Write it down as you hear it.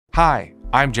Hi,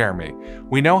 I'm Jeremy.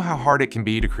 We know how hard it can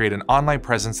be to create an online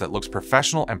presence that looks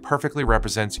professional and perfectly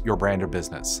represents your brand or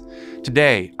business.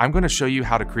 Today, I'm going to show you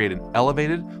how to create an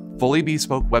elevated, fully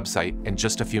bespoke website in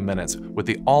just a few minutes with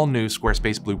the all-new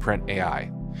Squarespace Blueprint AI.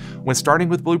 When starting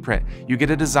with Blueprint, you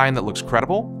get a design that looks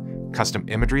credible, custom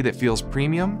imagery that feels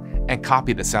premium, and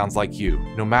copy that sounds like you,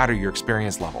 no matter your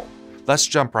experience level. Let's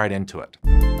jump right into it.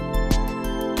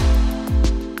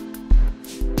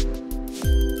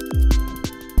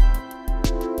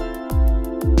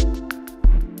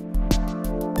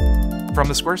 From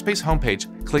the Squarespace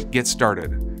homepage, click Get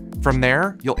Started. From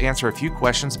there, you'll answer a few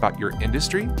questions about your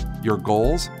industry, your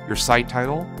goals, your site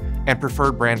title, and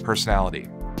preferred brand personality.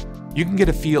 You can get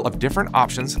a feel of different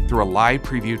options through a live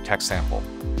preview text sample.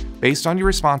 Based on your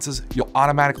responses, you'll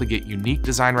automatically get unique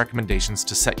design recommendations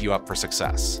to set you up for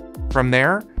success. From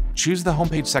there, choose the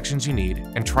homepage sections you need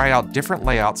and try out different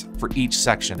layouts for each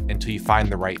section until you find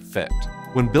the right fit.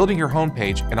 When building your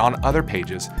homepage and on other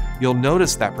pages, you'll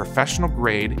notice that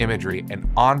professional-grade imagery and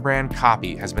on-brand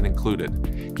copy has been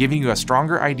included, giving you a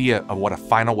stronger idea of what a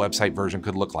final website version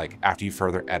could look like after you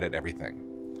further edit everything.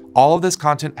 All of this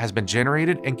content has been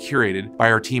generated and curated by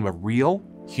our team of real,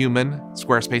 human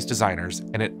Squarespace designers,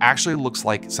 and it actually looks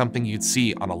like something you'd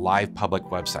see on a live public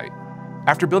website.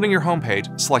 After building your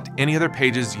homepage, select any other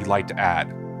pages you'd like to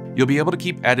add. You'll be able to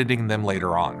keep editing them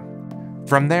later on.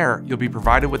 From there, you'll be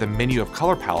provided with a menu of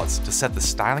color palettes to set the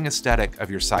styling aesthetic of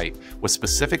your site with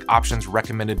specific options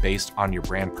recommended based on your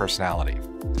brand personality.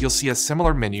 You'll see a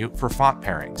similar menu for font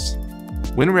pairings.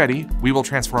 When ready, we will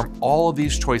transform all of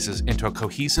these choices into a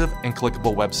cohesive and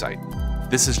clickable website.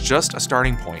 This is just a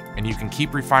starting point, and you can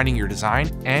keep refining your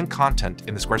design and content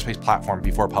in the Squarespace platform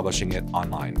before publishing it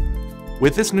online.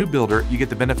 With this new builder, you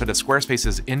get the benefit of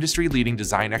Squarespace's industry-leading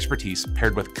design expertise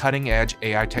paired with cutting-edge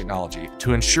AI technology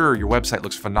to ensure your website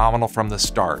looks phenomenal from the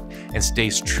start and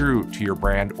stays true to your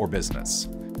brand or business.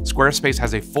 Squarespace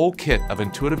has a full kit of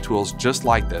intuitive tools just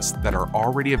like this that are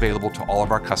already available to all of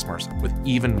our customers, with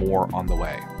even more on the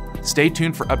way. Stay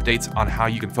tuned for updates on how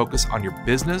you can focus on your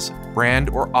business, brand,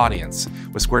 or audience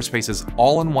with Squarespace's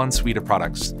all-in-one suite of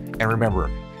products. And remember,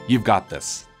 you've got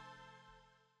this.